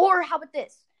 Or how about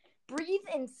this? Breathe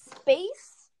in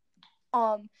space,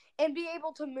 and be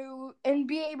able to move and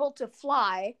be able to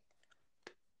fly,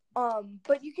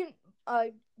 But you can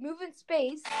move in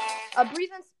space, breathe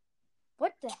in.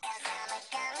 What the?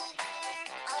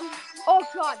 Oh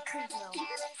God, please no.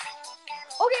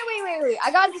 Okay, wait.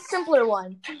 I got a simpler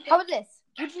one. How about this?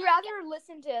 Would you rather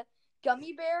listen to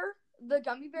the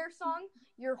Gummy Bear song,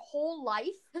 your whole life,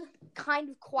 kind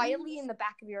of quietly in the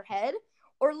back of your head,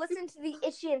 or listen to the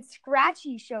Itchy and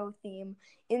Scratchy show theme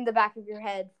in the back of your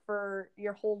head for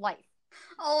your whole life?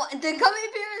 Oh, the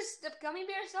Gummy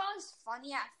Bear song is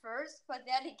funny at first, but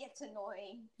then it gets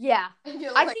annoying. Yeah,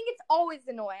 You're I like, think it's always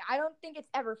annoying. I don't think it's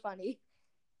ever funny.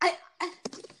 and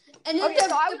then Okay,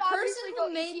 so I would the person obviously go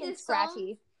who made Itchy and this song,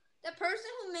 Scratchy. the person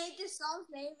who made this song's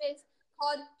name is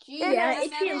called Yeah,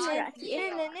 Itchy and GMMI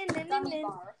Scratchy. Gummy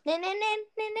Bar. Can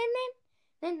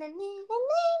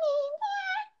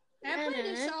I play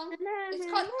this song? It's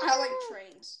called I Like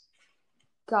Trains.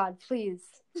 God, please.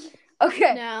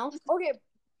 Okay. No. Okay.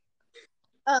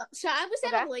 So I was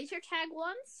at Okay. a laser tag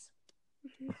once.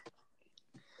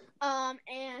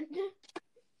 And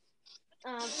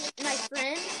my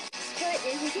friend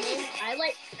put in his name, I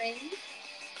Like Trains.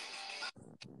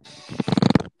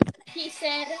 He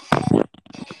said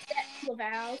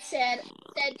Laval said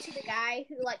to the guy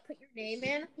who put your name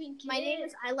in, my name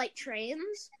is I Like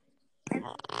Trains.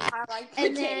 I like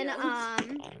And potatoes.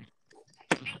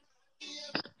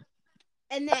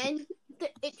 then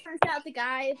it turns out the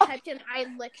guy typed in I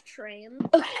Lick Trains.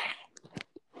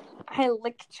 I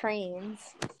lick trains.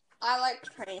 I like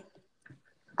train.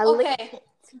 I lick. Okay.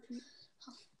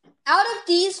 Out of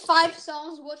these 5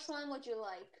 songs, which one would you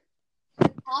like? The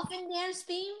coffin dance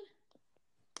theme?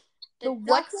 The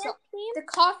what duck dance theme?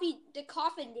 The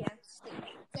coffin dance theme.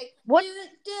 Like, What?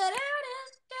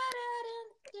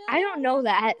 I don't know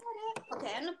that.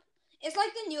 Okay, it's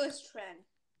like the newest trend.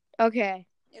 Okay.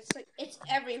 It's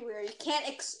everywhere. You can't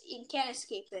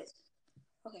escape it.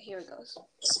 Okay, here it goes.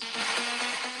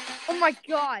 Oh my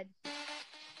God.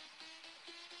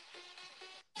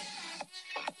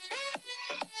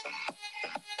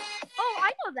 Oh,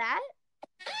 I know that.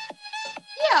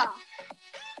 Yeah.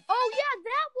 Oh yeah,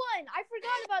 that one. I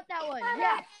forgot about that one.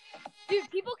 Yeah. Dude,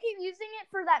 people keep using it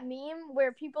for that meme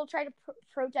where people try to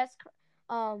protest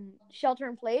shelter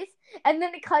in place, and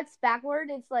then it cuts backward.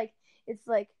 It's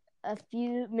like a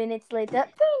few minutes later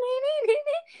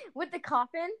with the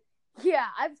coffin. Yeah,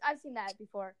 I've seen that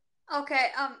before. Okay,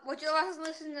 would you like to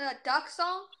listen to the duck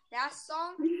song? That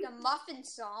song? The muffin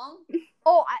song?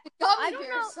 Oh, The I gummy don't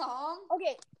bear know. song?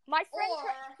 Okay, my friend Or-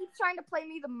 keeps trying to play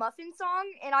me the muffin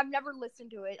song, and I've never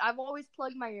listened to it. I've always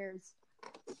plugged my ears.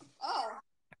 Oh.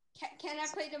 Can I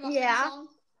play the muffin Yeah. song?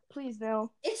 Please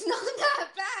no. It's not that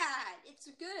bad. It's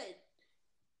good.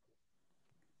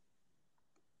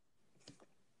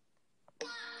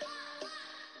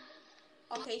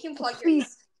 Okay, you can plug your ears.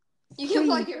 Please. You can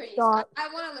plug your ears. stop. I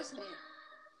want to listen to it.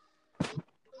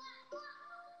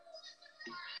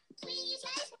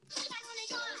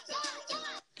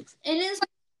 And it's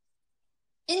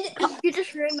like, You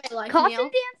just ruined my life, Coffin Neil.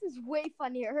 dance is way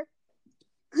funnier.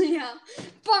 yeah.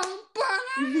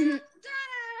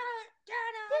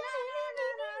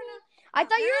 I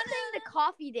thought you were saying the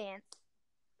coffee dance.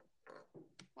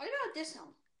 What about this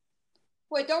song?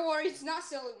 Wait, don't worry, it's not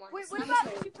silly one. Wait, It's what not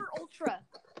about silly. Super Ultra?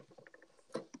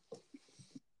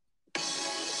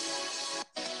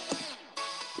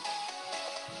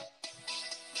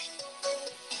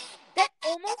 That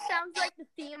almost sounds like the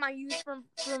theme I use for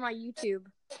my YouTube.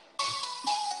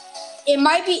 It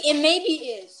maybe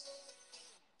is.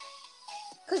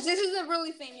 Because this is a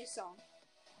really famous song.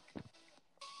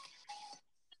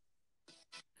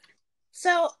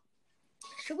 So,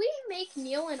 should we make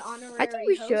Neil an honorary I think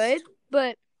we host? should,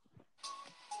 but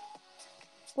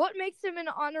what makes him an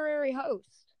honorary host?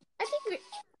 I think we...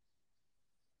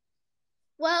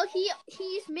 Well,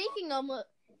 he's making almost...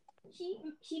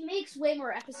 He makes way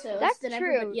more episodes That's than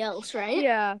true. everybody else, right?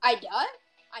 Yeah. I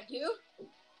do?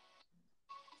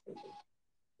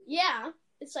 Yeah.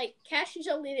 It's like Cash is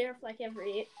only there for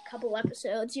every couple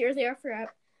episodes. You're there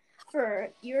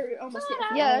you're almost there for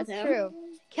all Yeah, of that's them. true.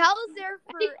 Cal is there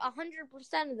for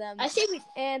 100% of them. I think we...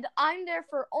 And I'm there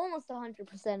for almost 100%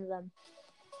 of them.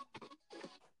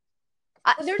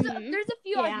 There's a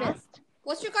few Yeah. I missed.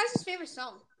 What's your guys' favorite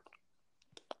song?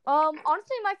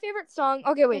 Honestly, my favorite song.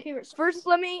 Okay, wait. favorite song. First,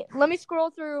 let me scroll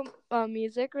through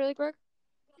music really quick.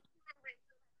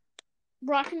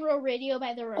 Rock and Roll Radio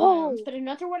by the Ramones. Oh. But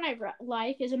another one I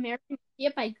like is American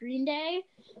Idiot by Green Day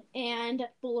and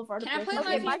Boulevard Can I of play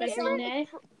Broken my Dreams by favorite Green Day.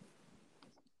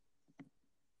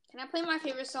 Can I play my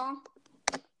favorite song?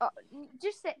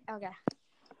 Just say okay.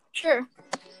 Sure.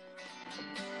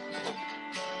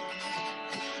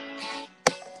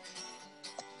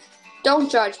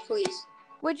 Don't judge, please.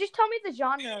 Wait, just tell me the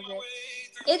genre of it.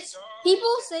 It's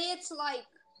people say it's like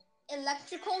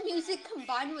electrical music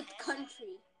combined with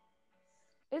country.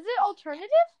 Is it alternative?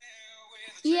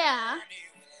 Yeah.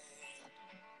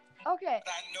 Okay.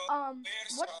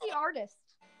 What's the artist?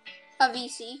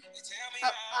 Avicii.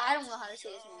 I don't know how to say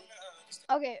his name.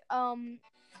 Okay.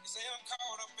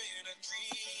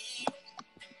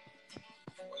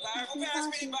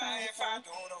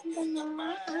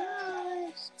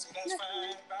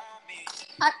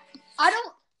 I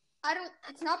don't.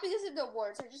 It's not because of the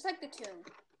words. I just like the tune.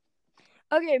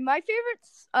 Okay, my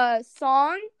favorite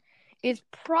song is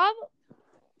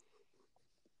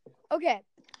Okay.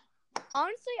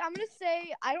 Honestly, I'm gonna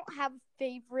say I don't have a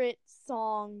favorite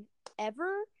song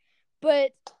ever,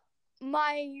 but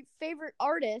my favorite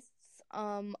artists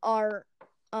are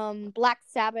Black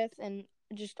Sabbath and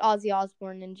just Ozzy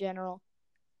Osbourne in general.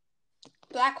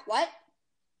 Black what?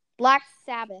 Black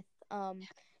Sabbath.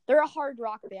 They're a hard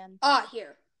rock band.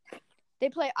 Here. They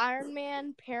play Iron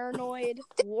Man, Paranoid,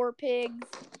 War Pigs.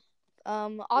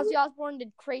 Ozzy Osbourne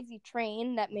did Crazy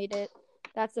Train.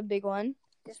 That's a big one.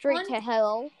 This Straight one? to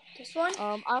Hell. This one?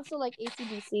 I also like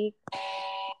AC/DC.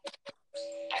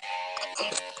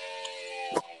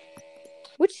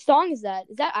 Which song is that?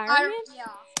 Is that Iron Man?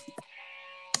 Yeah.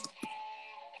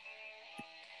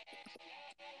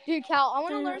 Dude, Cal, I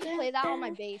want to learn to play that on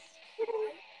my bass.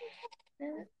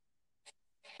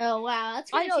 Oh wow,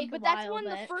 that's I gonna know, take but a that's while, one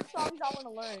of the first songs I want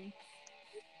to learn.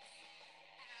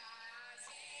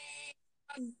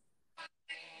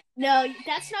 No,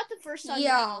 that's not the first song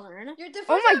Yeah. you want to learn.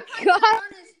 Oh my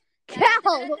god,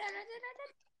 Cal!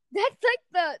 That's like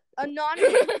the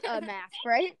anonymous mask,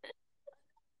 right?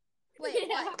 Wait,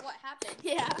 Yeah. what happened?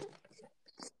 Yeah.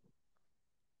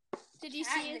 Did you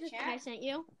Chat see in it the that chat? I sent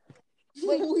you?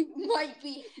 Wait, we might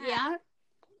be hacked. Yeah.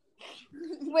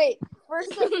 Wait,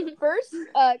 first,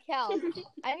 Cal,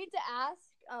 I need to ask,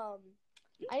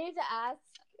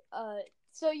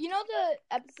 so you know the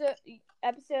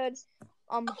episode,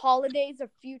 Holidays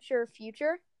of Future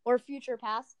or Future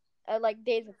Past, like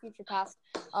Days of Future Past,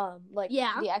 like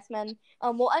Yeah. the X-Men.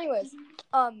 Well, anyways,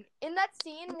 in that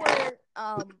scene where,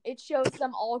 it shows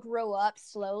them all grow up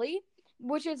slowly,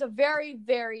 which is a very,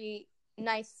 very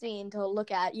nice scene to look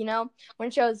at, you know, when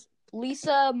it shows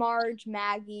Lisa, Marge,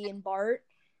 Maggie, and Bart,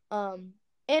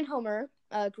 and Homer,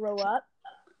 grow up.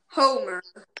 Homer.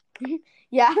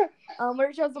 Yeah, where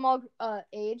it shows them all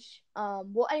age.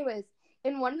 Well, anyways,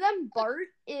 in one of them, Bart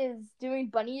is doing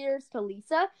bunny ears to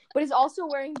Lisa, but is also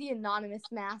wearing the anonymous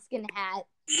mask and hat.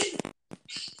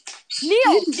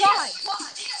 Neil, God!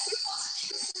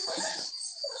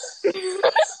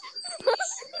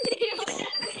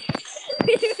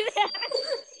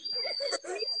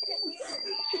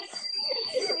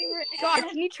 God,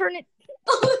 can you turn it?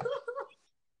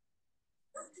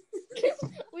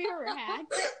 We were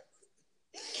hacked.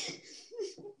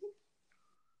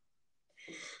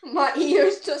 My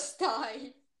ears just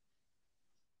died.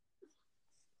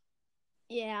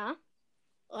 Yeah.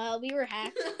 Well, we were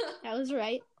hacked. That was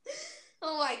right.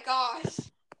 Oh my gosh.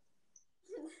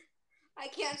 I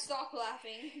can't stop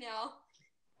laughing now.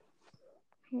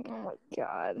 Oh my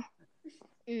God.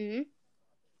 Mm.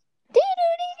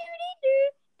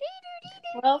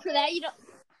 Well, for that you don't.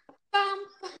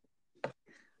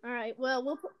 All right.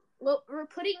 Well, we're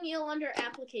putting Neil under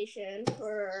application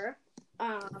for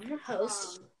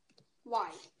host.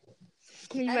 Why?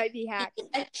 He might be hacked.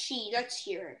 A cheat. Let's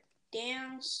hear it.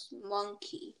 Dance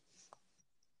Monkey.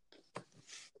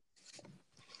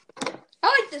 I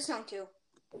like this song too.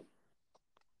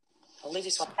 I'll leave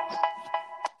this one.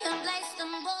 Place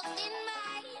them both in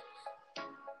mine.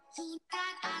 You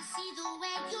got, I see the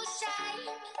way you shine.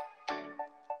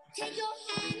 Take your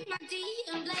hand, my dear,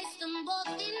 and place them both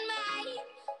in mine.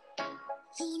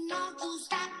 You know you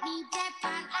stopped me dead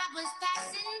while I was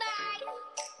passing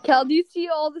by. Cal, do you see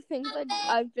all the things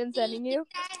I've been sending you?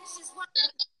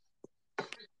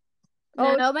 No,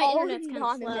 it's my all internet's kind of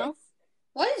anonymous. slow.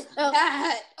 What is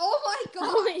that? Oh my god.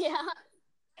 Oh yeah.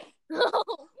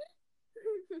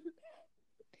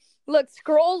 Look,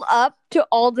 scroll up to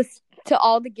all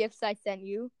the gifts I sent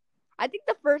you. I think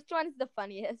the first one is the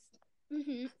funniest.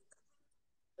 Mm-hmm.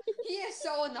 He is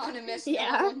so anonymous.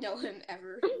 Yeah. No one know him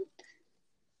ever.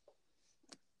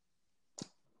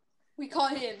 We call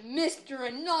him Mr.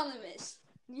 Anonymous.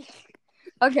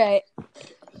 Okay.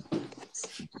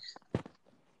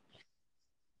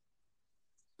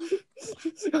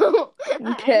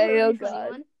 Okay, oh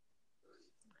god.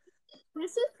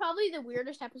 This is probably the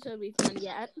weirdest episode we've done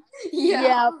yet.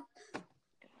 Yeah.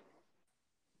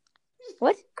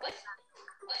 What?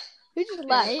 Who just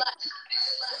left?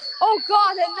 Oh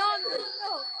god, anonymous!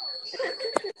 No.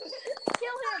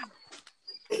 Kill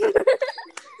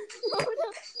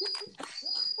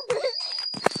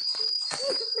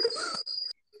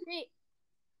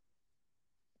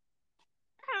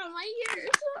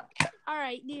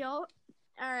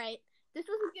All right. This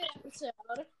was a good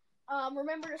episode.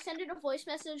 Remember to send in a voice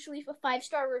message, leave a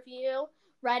 5-star review,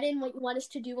 write in what you want us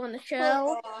to do on the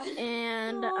show,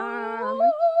 and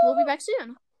we'll be back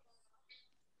soon.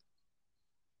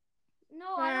 No,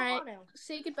 All I don't right. want to.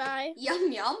 Say goodbye.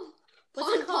 Yum yum.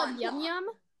 What's it called? Yum yum?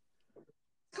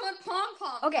 It's called pom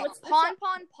pom. Okay, What's the pawn, song-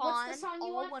 pawn, pawn. what's the song you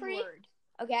all want, one Free? word.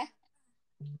 Okay.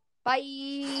 Bye.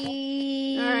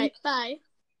 All right. Bye.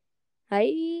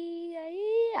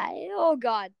 Oh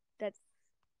God, that's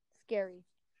scary.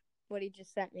 What he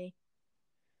just sent me.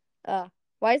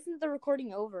 Why isn't the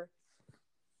recording over?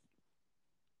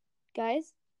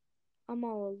 Guys, I'm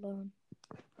all alone.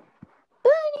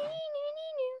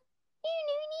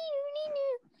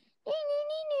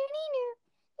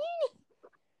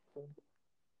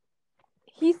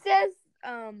 He says,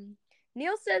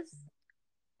 Neil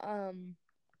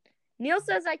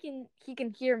says he can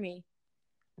hear me.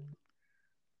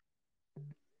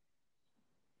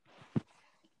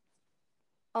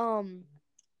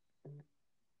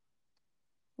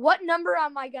 What number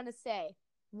am I gonna say?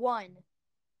 1.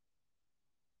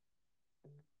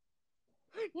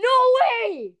 No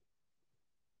way!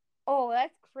 Oh,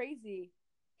 that's crazy.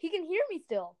 He can hear me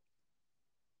still.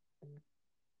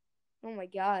 Oh my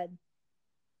God.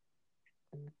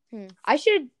 I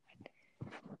should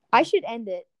end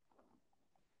it.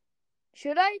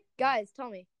 Should I? Guys, tell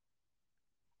me.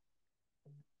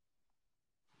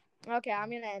 Okay, I'm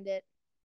gonna end it.